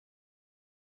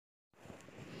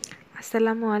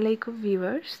আসসালামু আলাইকুম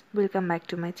viewers, welcome back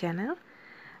to my channel.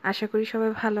 আশা করি সবাই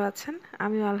ভালো আছেন।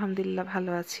 আমিও আলহামদুলিল্লাহ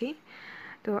ভালো আছি।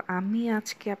 তো আমি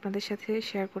আজকে আপনাদের সাথে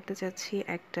শেয়ার করতে চাচ্ছি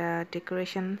একটা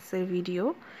ডেকোরেশনসের ভিডিও,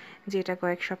 যেটা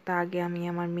কয়েক সপ্তাহ আগে আমি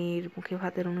আমার মেয়ের মুখে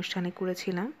ভাতের অনুষ্ঠানে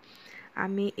করেছিলাম।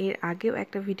 আমি এর আগেও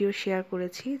একটা ভিডিও শেয়ার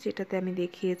করেছি, যেটাতে আমি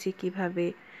দেখিয়েছি কিভাবে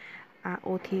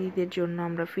অতিথিদের জন্য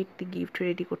আমরা ফিরতি গিফট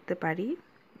রেডি করতে পারি।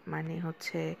 মানে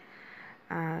হচ্ছে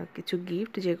কিছু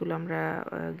গিফট যেগুলো আমরা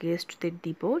গেস্টদের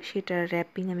দিব, সেটার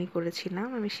র্যাপিং আমি করেছিলাম,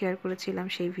 আমি শেয়ার করেছিলাম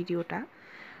সেই ভিডিওটা।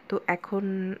 তো এখন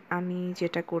আমি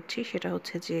যেটা করছি সেটা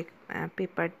হচ্ছে যে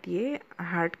পেপার দিয়ে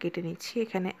হার্ট কেটে নিচ্ছি।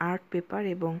 এখানে আর্ট পেপার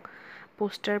এবং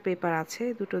পোস্টার পেপার আছে,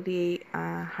 দুটো দিয়েই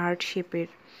হার্ট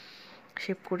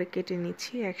শেপ করে কেটে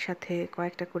নিচ্ছি। একসাথে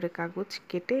কয়েকটা করে কাগজ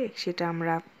কেটে সেটা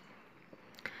আমরা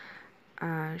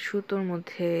সুতোর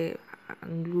মধ্যে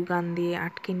গ্লু গান দিয়ে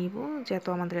আটকে নিব, যাতে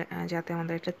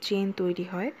আমাদের একটা চেন তৈরি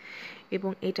হয়।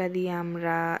 এবং এটা দিয়ে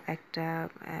আমরা একটা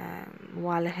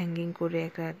ওয়াল হ্যাঙ্গিং করে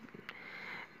একটা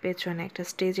পেছনে একটা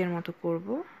স্টেজের মতো করব,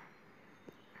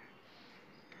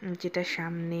 যেটা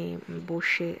সামনে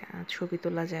বসে ছবি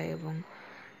তোলা যায় এবং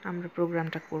আমরা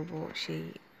প্রোগ্রামটা করব। সেই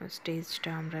স্টেজটা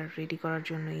আমরা রেডি করার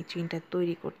জন্য এই চেনটা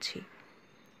তৈরি করছি।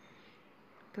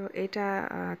 তো এটা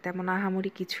তেমন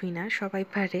আহামরি কিছুই না, সবাই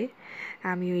পারে,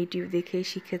 আমিও ইউটিউব দেখেই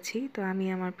শিখেছি। তো আমি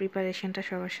আমার প্রিপারেশনটা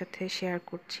সবার সাথে শেয়ার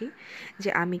করছি যে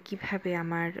আমি কিভাবে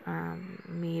আমার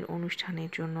মেয়ের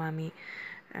অনুষ্ঠানের জন্য আমি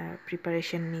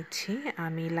প্রিপারেশন নিচ্ছি।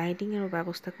 আমি লাইটিংয়েরও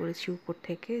ব্যবস্থা করেছি উপর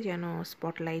থেকে, যেন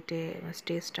স্পটলাইটে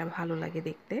স্টেজটা ভালো লাগে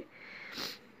দেখতে।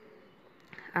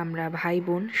 আমরা ভাই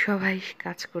বোন সবাই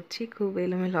কাজ করছি খুব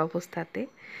এলোমেলো অবস্থাতে,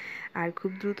 আর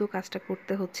খুব দ্রুত কাজটা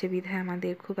করতে হচ্ছে বিধায়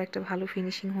আমাদের খুব একটা ভালো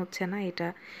ফিনিশিং হচ্ছে না। এটা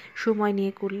সময়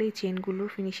নিয়ে করলেই চেনগুলোর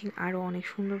ফিনিশিং আরও অনেক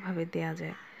সুন্দরভাবে দেয়া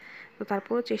যায়। তো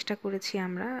তারপরও চেষ্টা করেছি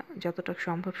আমরা যতটা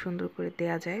সম্ভব সুন্দর করে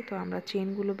দেয়া যায়। তো আমরা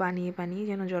চেনগুলো বানিয়ে বানিয়ে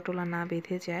যেন জটলা না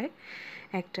বেঁধে যায়,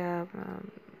 একটা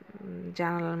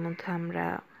জানালার মধ্যে আমরা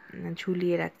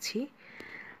ঝুলিয়ে রাখছি।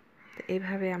 তো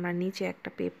এইভাবে আমরা নিচে একটা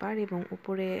পেপার এবং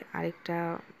উপরে আরেকটা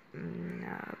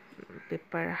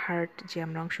পেপার হার্ট, যে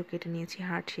আমরা অংশ কেটে নিয়েছি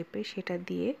হার্ট শেপে, সেটা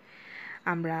দিয়ে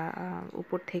আমরা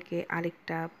উপর থেকে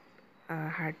আরেকটা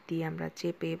হার্ট দিয়ে আমরা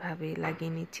চেপে এভাবে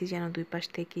লাগিয়ে নিচ্ছি, যেন দুই পাশ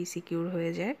থেকেই সিকিউর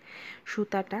হয়ে যায়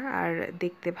সুতাটা আর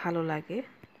দেখতে ভালো লাগে।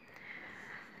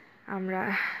 আমরা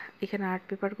এখানে আর্ট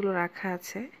পেপারগুলো রাখা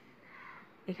আছে,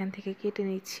 এখান থেকে কেটে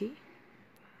নিচ্ছি।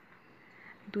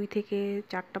 2 থেকে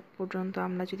 4টা পর্যন্ত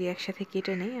আমরা যদি একসাথে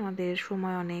কেটে নিই আমাদের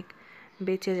সময় অনেক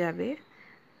বেঁচে যাবে।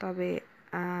 তবে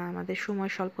আমাদের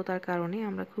সময় স্বল্পতার কারণে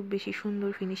আমরা খুব বেশি সুন্দর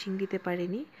ফিনিশিং দিতে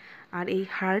পারিনি। আর এই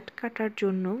হার্ট কাটার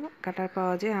জন্য কাটার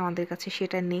পাওয়া যায়, আমাদের কাছে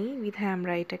সেটা নেই বিধায়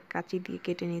আমরা এটা কাঁচি দিয়ে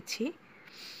কেটে নিচ্ছি।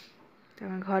 তো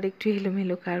আমার ঘর একটু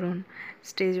এলোমেলো, কারণ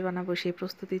স্টেজ বানাবো সেই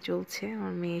প্রস্তুতি চলছে।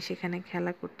 আমার মেয়ে সেখানে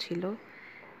খেলা করছিল,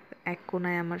 এক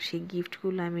কোনায় আমার সেই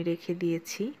গিফটগুলো আমি রেখে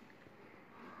দিয়েছি।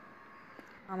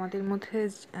 আমাদের মধ্যে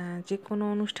যে কোনো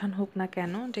অনুষ্ঠান হোক না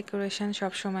কেন, ডেকোরেশন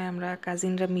সবসময় আমরা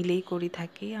কাজিনরা মিলেই করি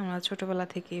থাকি। আমরা ছোটোবেলা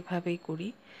থেকে এভাবেই করি।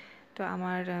 তো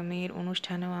আমার মেয়ের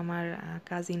অনুষ্ঠানেও আমার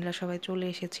কাজিনরা সবাই চলে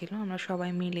এসেছিলো, আমরা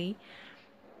সবাই মিলেই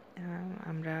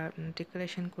আমরা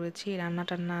ডেকোরেশন করেছি। রান্না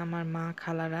টান্না আমার মা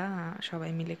খালারা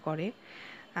সবাই মিলে করে,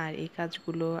 আর এই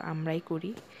কাজগুলো আমরাই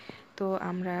করি। তো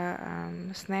আমরা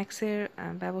স্ন্যাক্সের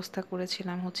ব্যবস্থা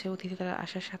করেছিলাম হচ্ছে অতিথিরা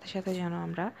আসার সাথে সাথে যেন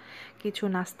আমরা কিছু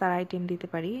নাস্তার আইটেম দিতে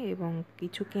পারি, এবং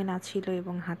কিছু কেনা ছিল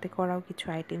এবং হাতে করাও কিছু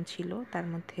আইটেম ছিল। তার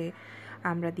মধ্যে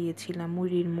আমরা দিয়েছিলাম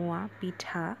মুড়ির মোয়া,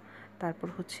 পিঠা, তারপর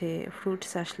হচ্ছে ফ্রুট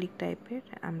সাসলিক টাইপের।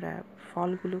 আমরা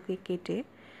ফলগুলোকে কেটে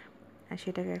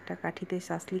সেটাকে একটা কাঠিতে,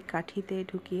 সাসলিক কাঠিতে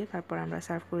ঢুকিয়ে তারপর আমরা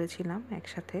সার্ভ করেছিলাম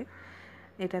একসাথে।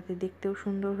 এটাতে দেখতেও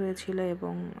সুন্দর হয়েছিল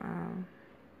এবং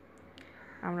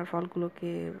আমরা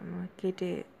ফলগুলোকে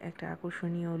কেটে একটা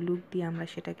আকর্ষণীয় লুক দিয়ে আমরা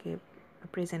সেটাকে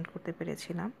প্রেজেন্ট করতে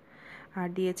পেরেছিলাম। আর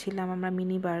দিয়েছিলাম আমরা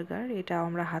মিনি বার্গার, এটা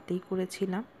আমরা হাতেই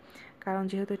করেছিলাম, কারণ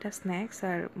যেহেতু এটা স্ন্যাক্স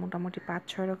আর মোটামুটি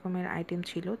 5-6 রকমের আইটেম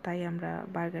ছিল, তাই আমরা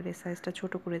বার্গারের সাইজটা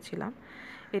ছোট করেছিলাম।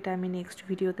 এটা আমি নেক্সট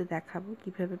ভিডিওতে দেখাবো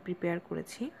কিভাবে প্রিপেয়ার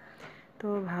করেছি। তো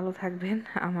ভালো থাকবেন,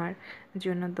 আমার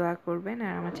জন্য দোয়া করবেন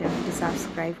আর আমার চ্যানেলটি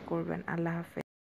সাবস্ক্রাইব করবেন। আল্লাহ হাফেজ।